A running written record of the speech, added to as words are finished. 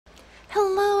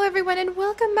and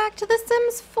welcome back to The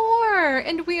Sims 4!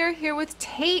 And we are here with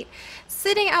Tate,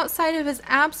 sitting outside of his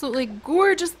absolutely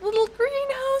gorgeous little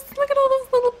greenhouse. Look at all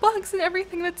those little bugs and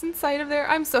everything that's inside of there.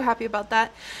 I'm so happy about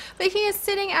that. But he is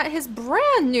sitting at his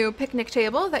brand new picnic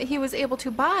table that he was able to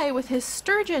buy with his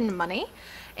sturgeon money,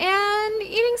 and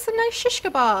eating some nice shish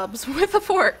kebabs with a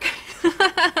fork.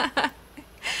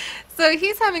 So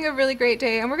he's having a really great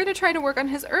day, and we're going to try to work on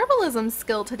his herbalism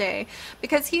skill today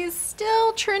because he's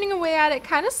still churning away at it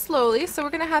kind of slowly, so we're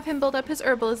going to have him build up his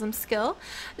herbalism skill.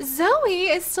 Zoe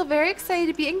is still very excited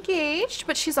to be engaged,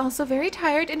 but she's also very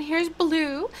tired, and here's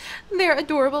Blue, their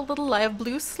adorable little live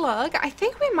blue slug. I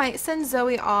think we might send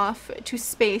Zoe off to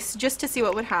space just to see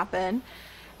what would happen.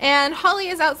 And Holly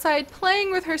is outside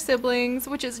playing with her siblings,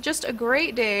 which is just a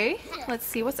great day. Let's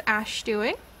see, what's Ash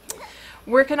doing?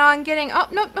 Working on getting, oh,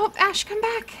 nope, Ash, come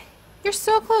back. You're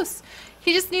so close.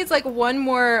 He just needs like one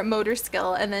more motor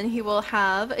skill, and then he will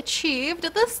have achieved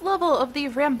this level of the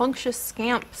rambunctious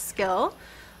scamp skill.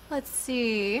 Let's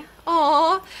see.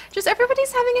 Oh, just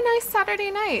everybody's having a nice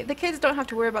Saturday night. The kids don't have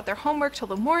to worry about their homework till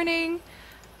the morning.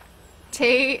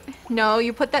 Tate, no,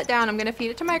 you put that down. I'm going to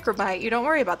feed it to Microbite. You don't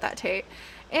worry about that, Tate.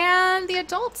 And the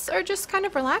adults are just kind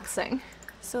of relaxing.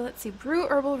 So let's see, brew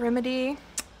herbal remedy.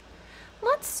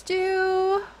 Let's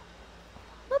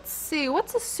see,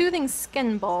 what's a soothing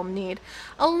skin balm need?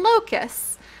 A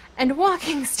locust and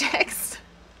walking sticks.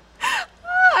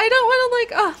 I don't want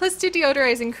to let's do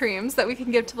deodorizing creams that we can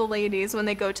give to the ladies when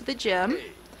they go to the gym.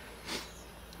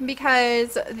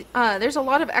 Because there's a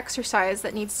lot of exercise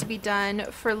that needs to be done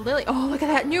for Lily. Oh, look at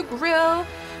that new grill.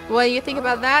 What do you think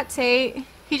about that, Tate?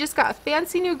 He just got a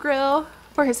fancy new grill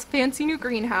for his fancy new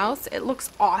greenhouse. It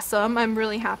looks awesome. I'm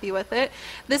really happy with it.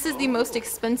 This is the most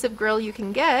expensive grill you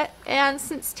can get, and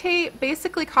since Tate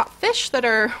basically caught fish that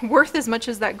are worth as much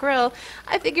as that grill,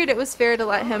 I figured it was fair to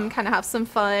let him kind of have some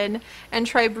fun and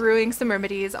try brewing some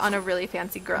remedies on a really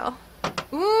fancy grill.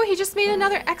 Ooh, he just made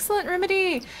another excellent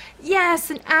remedy. Yes,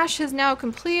 and Ash has now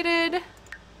completed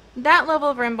that level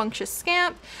of rambunctious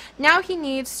scamp. Now he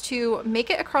needs to make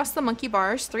it across the monkey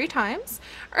bars 3 times,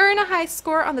 earn a high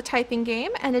score on the typing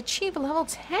game, and achieve level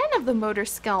 10 of the motor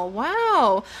skill.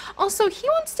 Wow. Also, he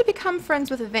wants to become friends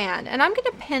with Van, and I'm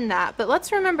going to pin that, but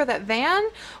let's remember that Van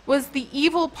was the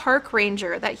evil park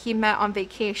ranger that he met on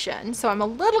vacation, so I'm a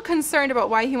little concerned about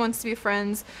why he wants to be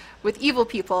friends with evil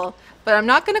people, but I'm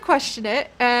not going to question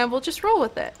it, and we'll just roll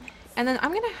with it. And then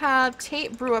I'm going to have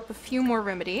Tate brew up a few more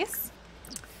remedies.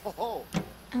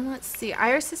 And let's see,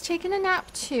 Iris has taken a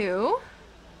nap too.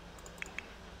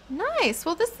 Nice.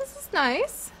 Well, this is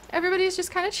nice. Everybody's just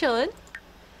kind of chilling,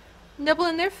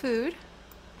 nibbling their food.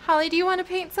 Holly, do you want to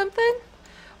paint something?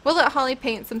 We'll let Holly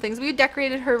paint some things. We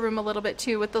decorated her room a little bit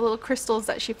too with the little crystals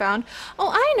that she found. Oh,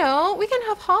 I know. We can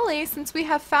have Holly, since we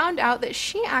have found out that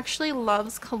she actually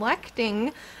loves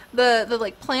collecting the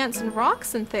like plants and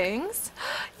rocks and things.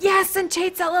 Yes, and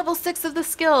Tate's at level 6 of the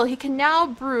skill. He can now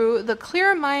brew the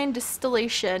Clear Mind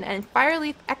Distillation and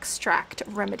Fireleaf Extract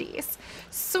remedies.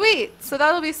 Sweet. So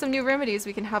that'll be some new remedies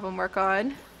we can have him work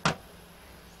on.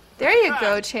 There you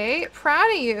go, Tate.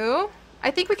 Proud of you.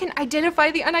 I think we can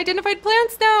identify the unidentified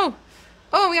plants now.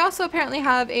 Oh, we also apparently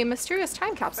have a mysterious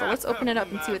time capsule. Let's open it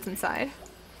up and see what's inside.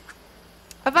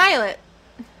 A violet.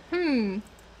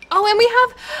 Oh, and we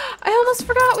have, I almost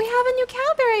forgot, we have a new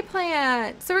cowberry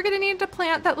plant. So we're going to need to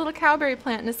plant that little cowberry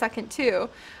plant in a second too.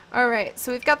 Alright,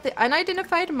 so we've got the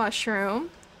unidentified mushroom.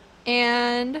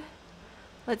 And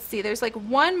let's see, there's like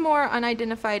one more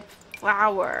unidentified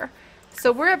flower.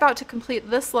 So we're about to complete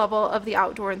this level of the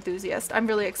outdoor enthusiast. I'm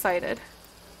really excited.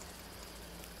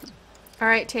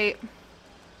 Alright, Tate.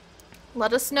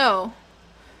 Let us know.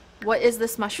 What is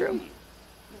this mushroom?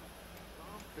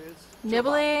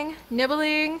 Nibbling,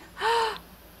 nibbling.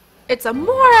 It's a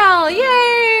morel!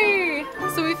 Yay!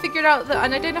 So we figured out the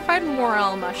unidentified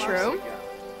morel mushroom.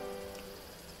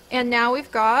 And now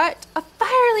we've got a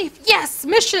fireleaf. Yes!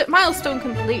 Mission milestone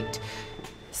complete.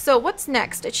 So what's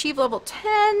next? Achieve level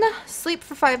 10, sleep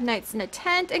for 5 nights in a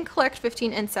tent, and collect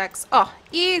 15 insects. Oh,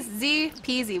 easy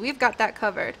peasy. We've got that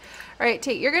covered. Alright,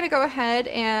 Tate, you're going to go ahead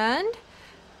and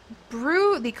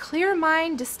brew the Clear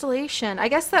Mind Distillation. I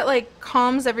guess that like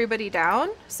calms everybody down,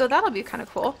 so that'll be kind of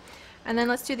cool. And then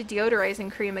let's do the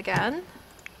deodorizing cream again.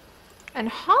 And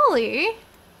Holly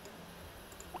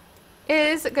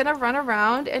is going to run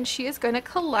around, and she is going to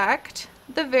collect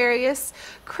the various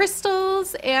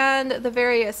crystals and the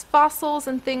various fossils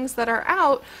and things that are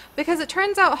out, because it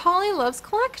turns out Holly loves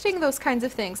collecting those kinds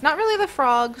of things. Not really the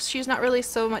frogs, she's not really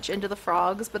so much into the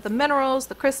frogs, but the minerals,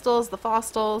 the crystals, the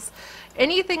fossils,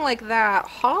 anything like that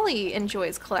Holly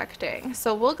enjoys collecting.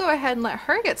 So we'll go ahead and let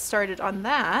her get started on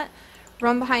that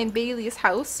run behind Bailey's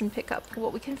house and pick up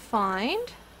what we can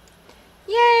find.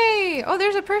 Yay! Oh,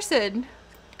 there's a person.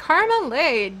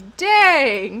 Carmelade.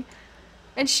 Dang!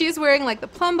 And she's wearing like the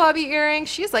plum bobby earrings.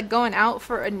 She's like going out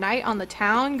for a night on the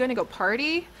town, gonna go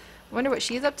party. Wonder what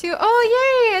she's up to.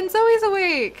 Oh, yay! And Zoe's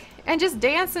awake and just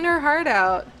dancing her heart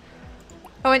out.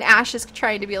 Oh, and Ash is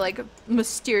trying to be like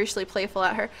mysteriously playful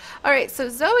at her. Alright, so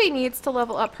Zoe needs to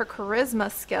level up her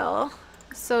charisma skill.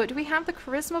 So do we have the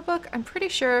charisma book? I'm pretty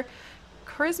sure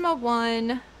charisma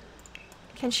 1.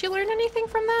 Can she learn anything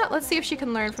from that? Let's see if she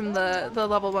can learn from the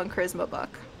level 1 charisma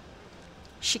book.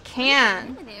 She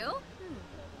can.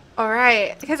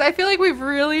 Alright, because I feel like we've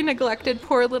really neglected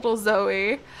poor little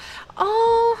Zoe.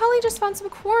 Oh, Holly just found some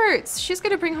quartz. She's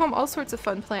going to bring home all sorts of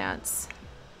fun plants.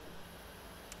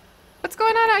 What's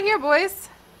going on out here, boys?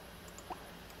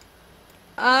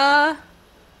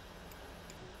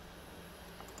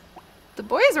 The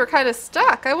boys were kind of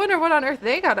stuck. I wonder what on earth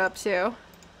they got up to.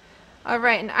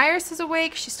 Alright, and Iris is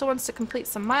awake. She still wants to complete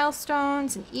some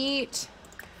milestones and eat.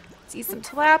 Let's eat some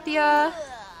tilapia.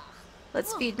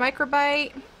 Let's feed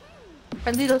Microbite.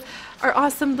 Our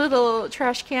awesome little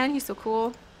trash can. He's so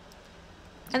cool.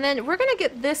 And then we're gonna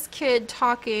get this kid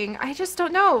talking. I just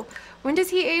don't know. When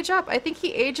does he age up? I think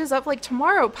he ages up like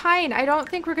tomorrow. Pine, I don't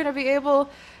think we're gonna be able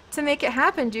to make it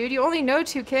happen, dude. You only know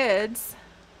 2 kids.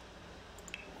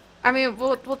 I mean,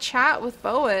 we'll chat with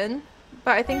Bowen,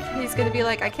 but I think he's gonna be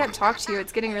like, I can't talk to you.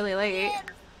 It's getting really late.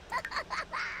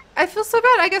 I feel so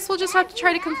bad. I guess we'll just have to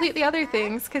try to complete the other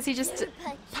things because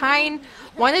Pine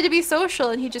wanted to be social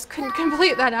and he just couldn't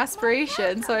complete that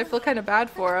aspiration. So I feel kind of bad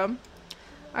for him.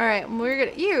 Alright,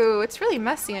 ew, it's really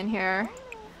messy in here.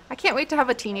 I can't wait to have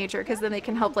a teenager because then they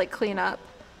can help like clean up.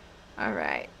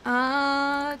 Alright,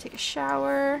 take a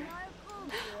shower.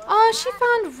 Oh, she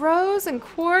found rose and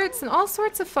quartz and all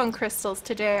sorts of fun crystals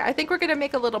today. I think we're going to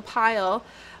make a little pile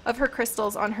of her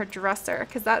crystals on her dresser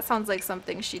because that sounds like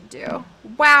something she'd do.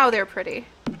 Wow, they're pretty.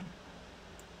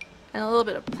 And a little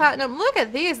bit of platinum. Look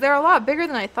at these. They're a lot bigger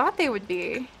than I thought they would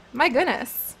be. My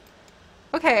goodness.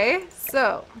 Okay,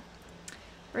 so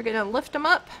we're going to lift them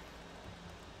up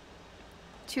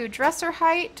to dresser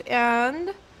height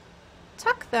and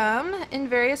tuck them in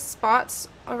various spots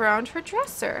around her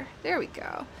dresser. There we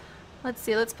go. Let's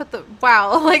see, let's put the,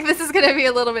 wow, like this is going to be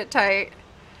a little bit tight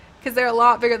because they're a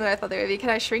lot bigger than I thought they would be. Can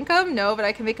I shrink them? No, but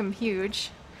I can make them huge.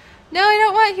 No, I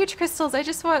don't want huge crystals. I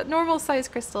just want normal size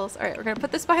crystals. All right, we're going to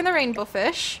put this behind the rainbow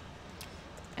fish.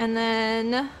 And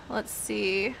then, let's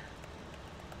see,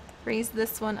 raise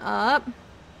this one up.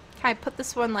 Can I put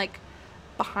this one like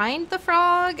behind the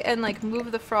frog and like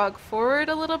move the frog forward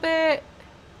a little bit?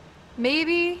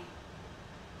 Maybe.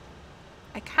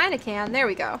 I kind of can. There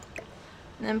we go.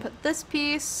 And then put this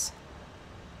piece.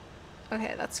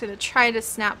 Okay, that's going to try to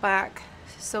snap back.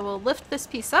 So we'll lift this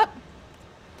piece up.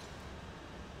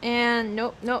 And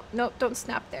nope, nope, nope, don't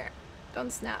snap there.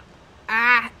 Don't snap.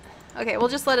 Ah! Okay, we'll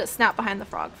just let it snap behind the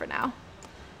frog for now.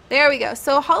 There we go.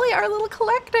 So Holly, our little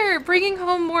collector, bringing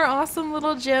home more awesome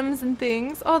little gems and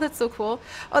things. Oh, that's so cool.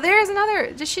 Oh, there's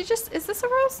another. Did she just, is this a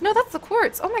rose? No, that's the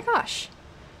quartz. Oh my gosh.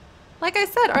 Like I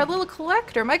said, our little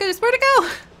collector. My goodness, where'd it go?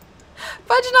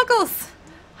 Fudge Knuckles.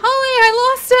 Holly,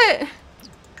 I lost it.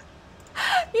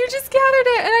 You just gathered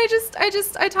it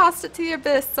and I tossed it to the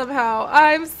abyss somehow.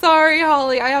 I'm sorry,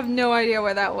 Holly. I have no idea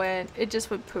where that went. It just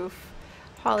went poof.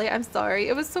 Holly, I'm sorry.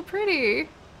 It was so pretty.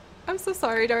 I'm so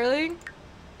sorry, darling.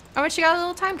 Oh, and she got a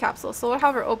little time capsule, so we'll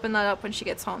have her open that up when she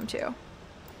gets home too.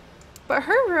 But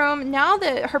her room, now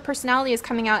that her personality is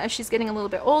coming out as she's getting a little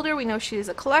bit older, we know she's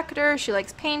a collector, she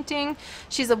likes painting,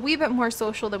 she's a wee bit more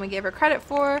social than we gave her credit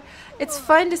for. It's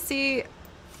fun to see.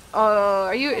 Oh,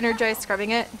 are you energized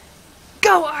scrubbing it?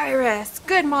 Go, Iris!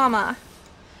 Good mama!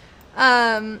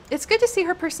 It's good to see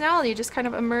her personality just kind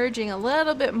of emerging a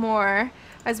little bit more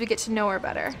as we get to know her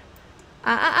better.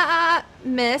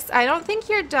 Miss, I don't think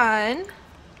you're done.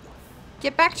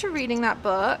 Get back to reading that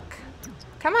book.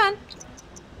 Come on.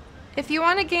 If you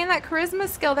want to gain that charisma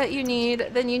skill that you need,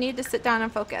 then you need to sit down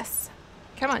and focus.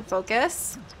 Come on,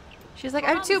 focus. She's like,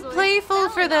 I'm too playful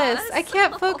for this. I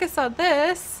can't focus on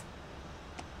this.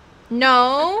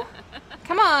 No.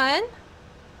 Come on.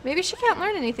 Maybe she can't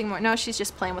learn anything more. No, she's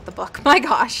just playing with the book. My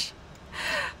gosh.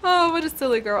 Oh, what a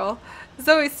silly girl.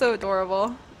 Zoe's so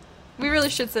adorable. We really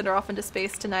should send her off into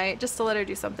space tonight just to let her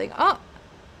do something. Oh.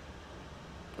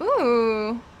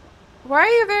 Ooh. Why are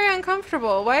you very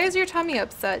uncomfortable? Why is your tummy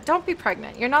upset? Don't be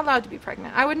pregnant. You're not allowed to be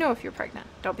pregnant. I would know if you're pregnant.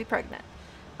 Don't be pregnant.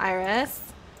 Iris.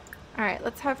 Alright,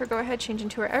 let's have her go ahead, change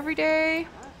into her everyday.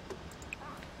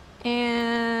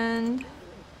 And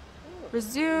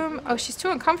resume. Oh, she's too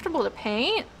uncomfortable to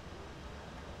paint?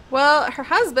 Well, her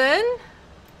husband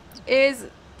is...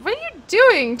 What are you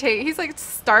doing, Tate? He's like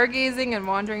stargazing and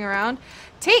wandering around.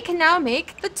 Tate can now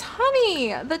make the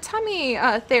tummy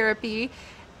therapy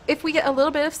if we get a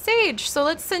little bit of sage. So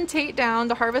let's send Tate down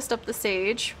to harvest up the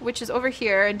sage, which is over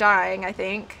here and dying, I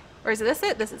think. Or is this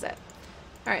it? This is it.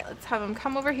 All right, let's have him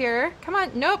come over here. Come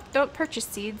on. Nope, don't purchase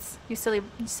seeds, you silly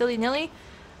nilly.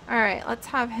 All right, let's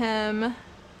have him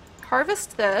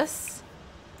harvest this.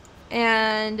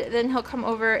 And then he'll come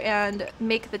over and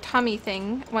make the tummy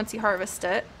thing once he harvests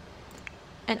it.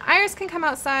 And Iris can come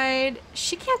outside.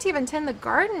 She can't even tend the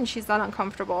garden. She's that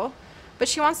uncomfortable. But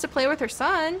she wants to play with her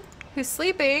son, who's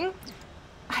sleeping.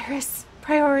 Iris,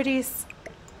 priorities.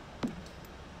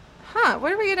 Huh,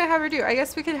 what are we going to have her do? I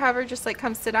guess we could have her just like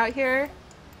come sit out here.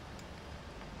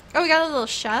 Oh, we got a little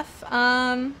chef.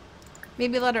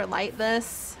 Maybe let her light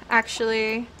this.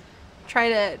 Actually, try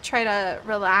to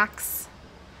relax.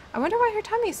 I wonder why her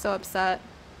tummy's so upset.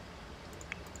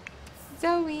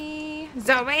 Zoe!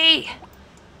 Zoe!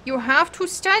 You have to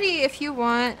study if you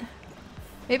want.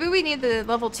 Maybe we need the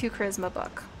level 2 charisma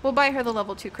book. We'll buy her the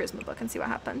level 2 charisma book and see what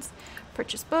happens.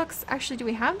 Purchase books. Actually, do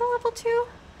we have the level 2?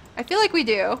 I feel like we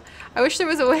do. I wish there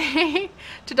was a way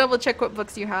to double check what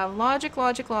books you have. Logic,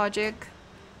 logic, logic.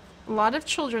 A lot of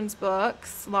children's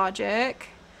books. Logic.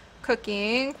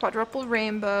 Cooking. Quadruple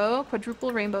rainbow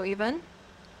even.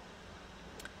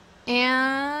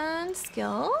 And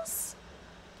skills.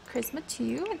 Charisma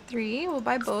 2 and 3. We'll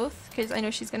buy both because I know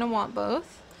she's going to want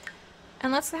both.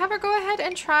 And let's have her go ahead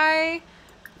and try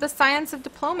the science of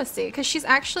diplomacy because she's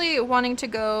actually wanting to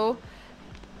go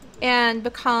and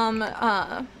become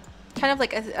kind of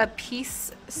like a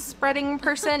peace spreading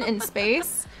person in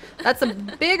space. That's a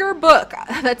bigger book.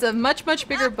 That's a much, much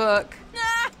bigger book.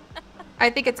 I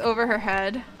think it's over her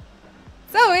head.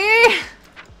 Zoe!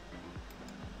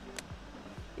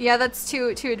 Yeah, that's too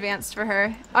advanced for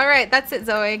her. Alright, that's it,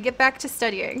 Zoe. Get back to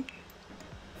studying.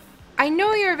 I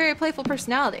know you're a very playful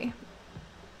personality,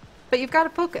 but you've got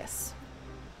to focus.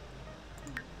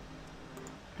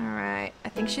 Alright, I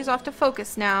think she's off to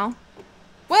focus now.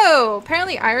 Whoa!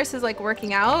 Apparently Iris is like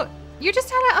working out. You just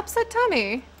had an upset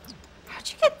tummy. How'd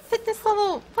you get fitness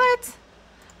level? What?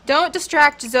 Don't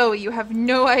distract Zoe. You have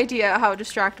no idea how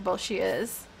distractible she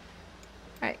is.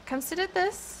 Alright, come sit at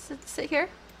this. Sit here.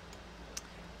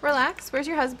 Relax. Where's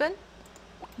your husband?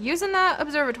 Using that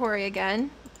observatory again.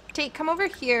 Tate, come over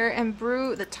here and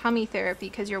brew the tummy therapy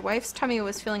because your wife's tummy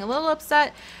was feeling a little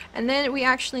upset. And then we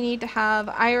actually need to have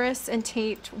Iris and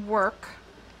Tate work.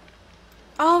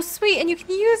 Oh, sweet. And you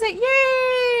can use it.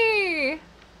 Yay!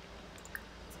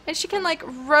 And she can like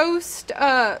roast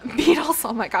beetles.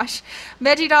 Oh my gosh.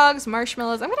 Veggie dogs,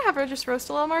 marshmallows. I'm going to have her just roast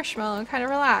a little marshmallow and kind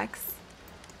of relax.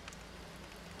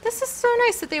 This is so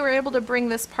nice that they were able to bring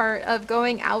this part of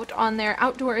going out on their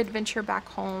outdoor adventure back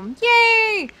home.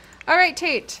 Yay! Alright,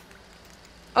 Tate.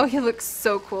 Oh, he looks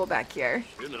so cool back here.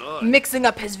 Mixing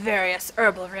up his various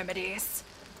herbal remedies.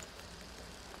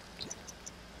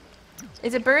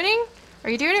 Is it burning?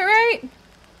 Are you doing it right?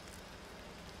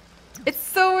 It's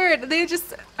so weird. They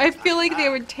just, I feel like they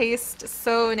would taste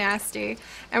so nasty.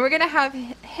 And we're going to have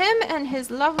him and his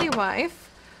lovely wife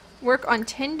work on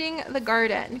tending the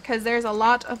garden because there's a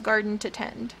lot of garden to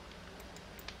tend.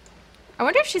 I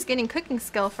wonder if she's getting cooking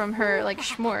skill from her like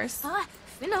s'mores.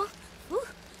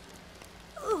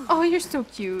 Oh, you're so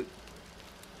cute.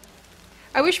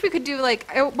 I wish we could do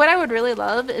like, what I would really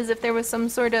love is if there was some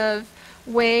sort of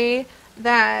way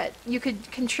that you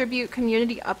could contribute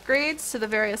community upgrades to the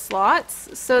various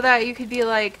slots so that you could be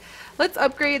like, let's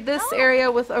upgrade this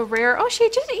area with a rare, oh, she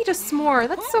did eat a s'more.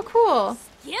 That's so cool.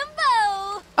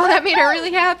 Oh, that made her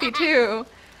really happy too.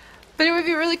 But it would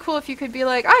be really cool if you could be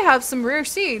like, I have some rare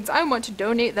seeds. I want to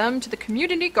donate them to the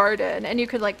community garden. And you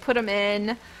could like put them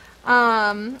in.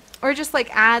 Or just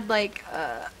like add like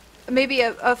maybe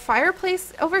a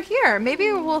fireplace over here.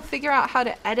 Maybe we'll figure out how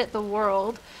to edit the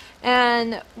world.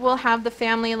 And we'll have the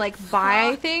family like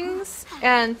buy things.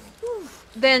 And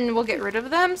then we'll get rid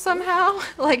of them somehow.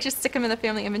 Like just stick them in the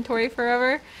family inventory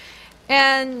forever.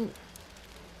 And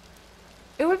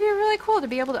it would be really cool to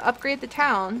be able to upgrade the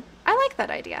town. I like that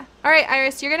idea. Alright,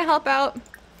 Iris, you're going to help out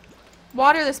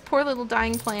water this poor little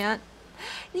dying plant.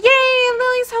 Yay!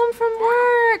 Lily's home from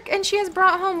work! And she has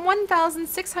brought home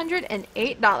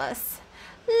 $1,608.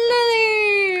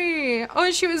 Lily!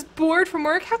 Oh, she was bored from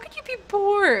work? How could you be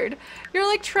bored? You're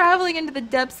like traveling into the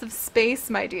depths of space,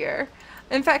 my dear.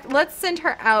 In fact, let's send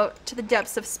her out to the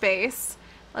depths of space.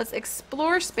 Let's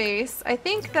explore space. I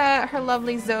think that her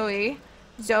lovely Zoe,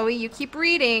 you keep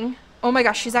reading. Oh my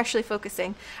gosh, she's actually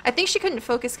focusing. I think she couldn't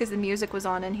focus because the music was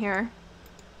on in here.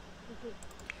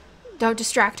 Don't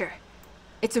distract her.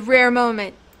 It's a rare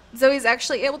moment. Zoe's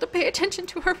actually able to pay attention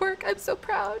to her work. I'm so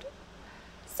proud.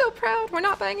 So proud. We're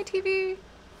not buying a TV.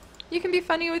 You can be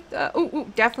funny with,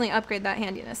 definitely upgrade that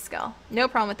handiness skill. No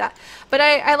problem with that. But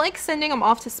I like sending them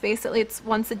off to space at least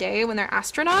once a day when they're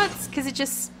astronauts, because it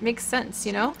just makes sense,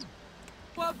 you know?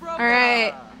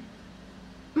 Alright.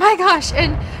 My gosh,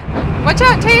 and watch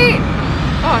out, Tate!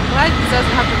 Oh, I'm glad he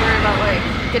doesn't have to worry about,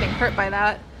 like, getting hurt by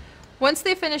that. Once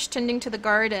they finish tending to the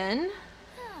garden,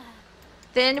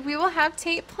 then we will have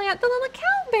Tate plant the little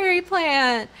cowberry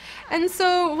plant. And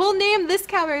so we'll name this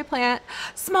cowberry plant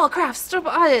Small Craft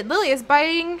Spotted. Lily is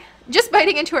just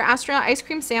biting into her astronaut ice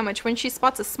cream sandwich when she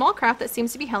spots a small craft that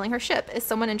seems to be hailing her ship. Is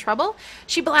someone in trouble?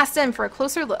 She blasts in for a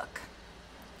closer look.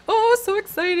 Oh, so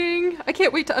exciting. I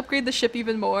can't wait to upgrade the ship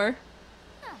even more.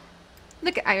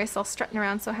 Look at Iris all strutting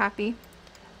around so happy.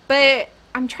 But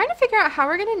I'm trying to figure out how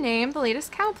we're going to name the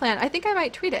latest cow plant. I think I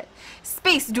might tweet it.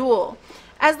 Space Duel.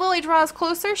 As Lily draws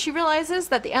closer, she realizes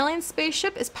that the alien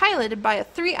spaceship is piloted by a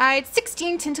 3-eyed,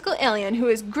 16-tentacle alien who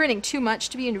is grinning too much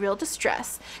to be in real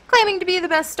distress. Claiming to be the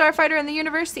best starfighter in the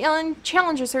universe, the alien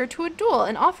challenges her to a duel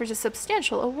and offers a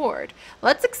substantial award.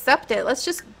 Let's accept it. Let's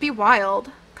just be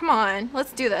wild. Come on,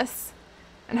 let's do this.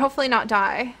 And hopefully not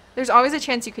die. There's always a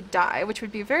chance you could die, which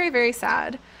would be very, very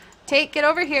sad. Tate, get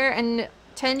over here and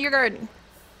tend your garden.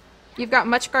 You've got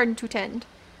much garden to tend.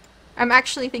 I'm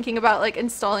actually thinking about like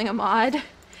installing a mod,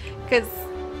 because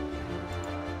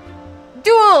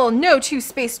duel! No two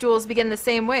space duels begin the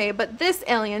same way, but this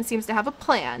alien seems to have a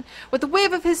plan. With a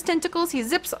wave of his tentacles, he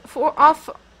zips off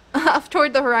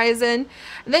toward the horizon,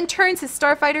 and then turns his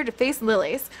starfighter to face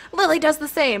Lily's. Lily does the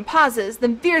same, pauses,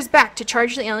 then veers back to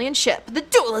charge the alien ship. The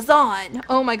duel is on!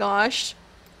 Oh my gosh.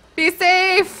 Be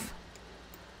safe!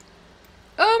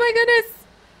 Oh my goodness!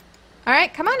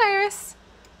 Alright, come on, Iris.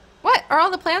 What? Are all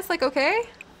the plants like okay?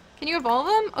 Can you evolve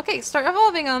them? Okay, start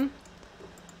evolving them.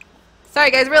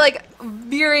 Sorry guys, we're like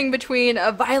veering between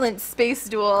a violent space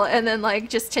duel and then like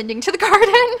just tending to the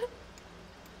garden.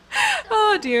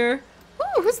 Oh dear.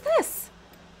 Ooh, who's this?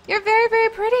 You're very, very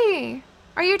pretty.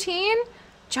 Are you a teen?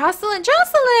 Jocelyn.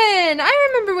 Jocelyn! I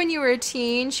remember when you were a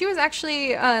teen. She was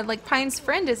actually like Pine's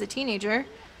friend as a teenager.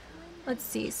 Let's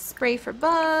see, spray for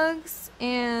bugs,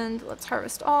 and let's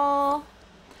harvest all.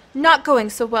 Not going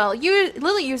so well.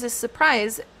 Lily uses her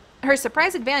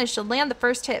surprise advantage to land the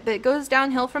first hit, but it goes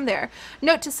downhill from there.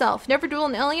 Note to self, never duel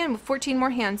an alien with 14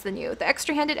 more hands than you. The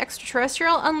extra-handed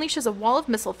extraterrestrial unleashes a wall of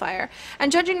missile fire,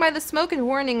 and judging by the smoke and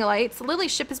warning lights,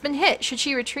 Lily's ship has been hit. Should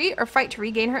she retreat or fight to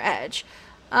regain her edge?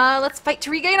 Let's fight to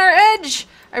regain our edge!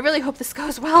 I really hope this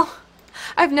goes well.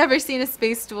 I've never seen a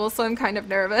space duel, so I'm kind of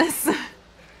nervous.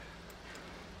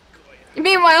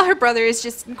 Meanwhile, her brother is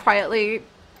just quietly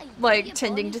like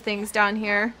tending to things down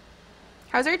here.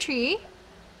 How's our tree?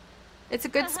 It's a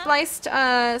good spliced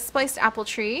apple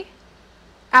tree.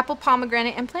 Apple,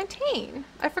 pomegranate, and plantain.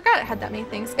 I forgot it had that many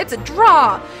things. It's a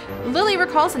draw! Lily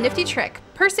recalls a nifty trick.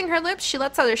 Pursing her lips, she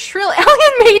lets out a shrill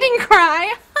alien mating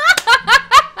cry.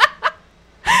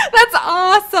 That's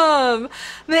awesome!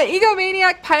 The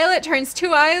egomaniac pilot turns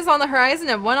 2 eyes on the horizon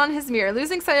and 1 on his mirror,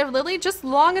 losing sight of Lily just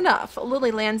long enough.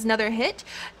 Lily lands another hit.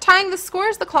 Tying the score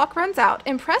as the clock runs out.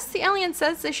 Impressed, the alien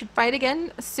says they should fight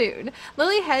again soon.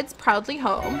 Lily heads proudly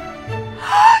home.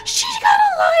 She got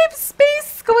a live space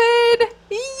squid!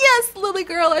 Yes, Lily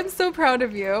girl, I'm so proud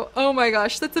of you. Oh my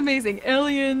gosh, that's amazing.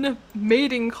 Alien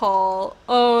mating call.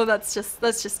 Oh, that's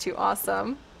just too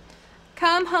awesome.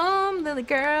 Come home, Lily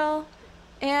girl.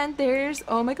 And there's,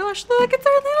 oh my gosh, look, it's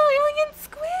our little alien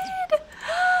squid!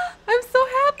 I'm so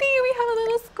happy we have a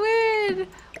little squid!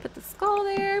 Put the skull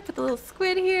there, put the little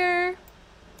squid here.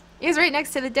 He's right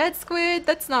next to the dead squid.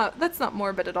 That's not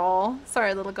morbid at all.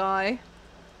 Sorry, little guy.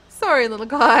 Sorry, little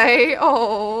guy.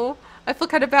 Oh, I feel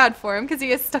kind of bad for him because he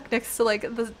is stuck next to like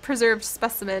the preserved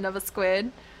specimen of a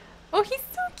squid. Oh, he's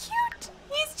so cute!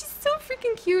 He's just so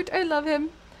freaking cute. I love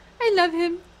him. I love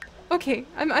him. Okay,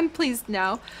 I'm pleased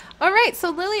now. Alright, so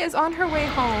Lily is on her way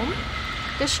home.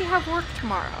 Does she have work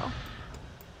tomorrow?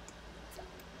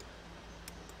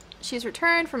 She's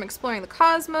returned from exploring the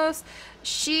cosmos.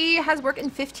 She has work in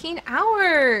 15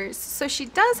 hours. So she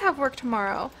does have work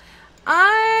tomorrow.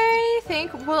 I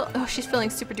think, well, oh, she's feeling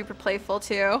super duper playful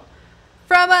too.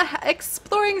 From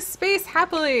exploring space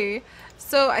happily.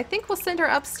 So I think we'll send her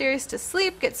upstairs to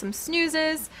sleep, get some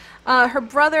snoozes. Her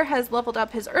brother has leveled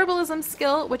up his herbalism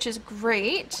skill, which is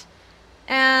great.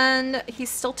 And he's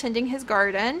still tending his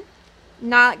garden.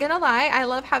 Not gonna lie, I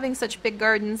love having such big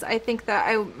gardens. I think that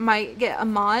I might get a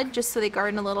mod just so they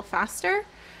garden a little faster.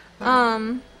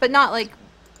 But not like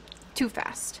too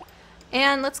fast.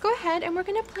 And let's go ahead and we're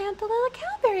gonna plant the little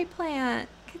cowberry plant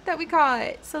that we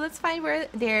got. So let's find where,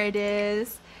 there it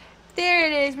is. There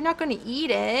it is. We're not going to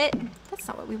eat it. That's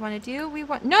not what we want to do. We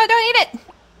want... No, don't eat it!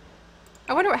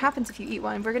 I wonder what happens if you eat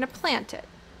one. We're going to plant it.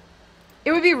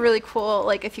 It would be really cool,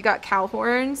 like, if you got cow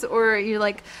horns or you,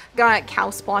 like, got cow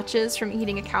splotches from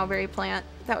eating a cowberry plant.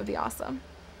 That would be awesome.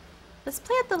 Let's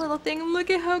plant the little thing. Look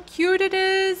at how cute it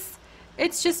is.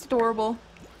 It's just adorable.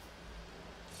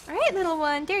 All right, little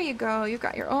one. There you go. You've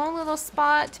got your own little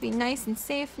spot to be nice and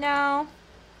safe now.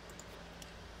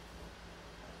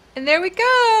 And there we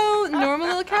go. Normal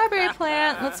little cowberry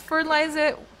plant. Let's fertilize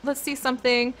it. Let's see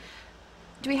something.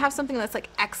 Do we have something that's like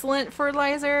excellent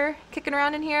fertilizer kicking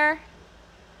around in here?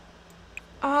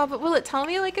 Oh, but will it tell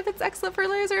me like if it's excellent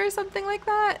fertilizer or something like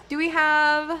that? Do we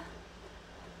have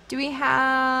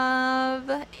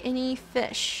any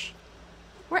fish?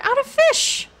 We're out of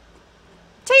fish.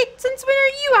 Tate, since when are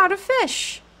you out of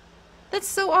fish? That's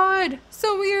so odd.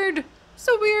 So weird.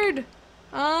 So weird.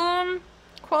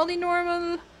 Quality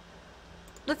normal.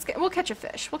 We'll catch a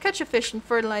fish. We'll catch a fish and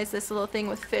fertilize this little thing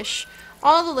with fish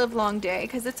all the live long day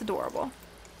because it's adorable.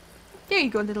 There you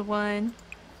go, little one.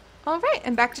 Alright,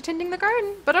 and back to tending the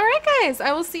garden. But alright guys,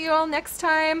 I will see you all next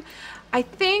time. I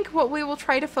think what we will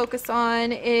try to focus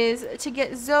on is to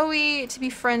get Zoe to be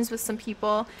friends with some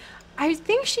people. I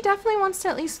think she definitely wants to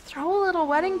at least throw a little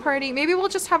wedding party. Maybe we'll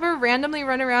just have her randomly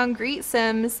run around, greet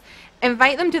Sims,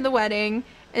 invite them to the wedding,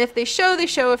 and if they show, they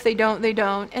show. If they don't, they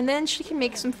don't. And then she can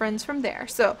make some friends from there.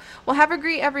 So we'll have her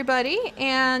greet everybody.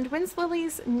 And when's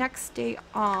Lily's next day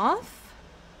off?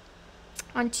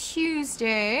 On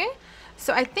Tuesday.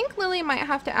 So I think Lily might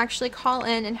have to actually call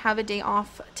in and have a day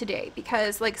off today,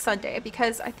 because like Sunday,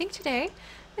 because I think today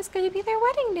is going to be their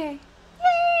wedding day.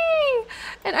 Yay!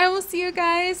 And I will see you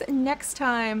guys next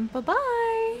time.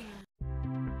 Bye-bye.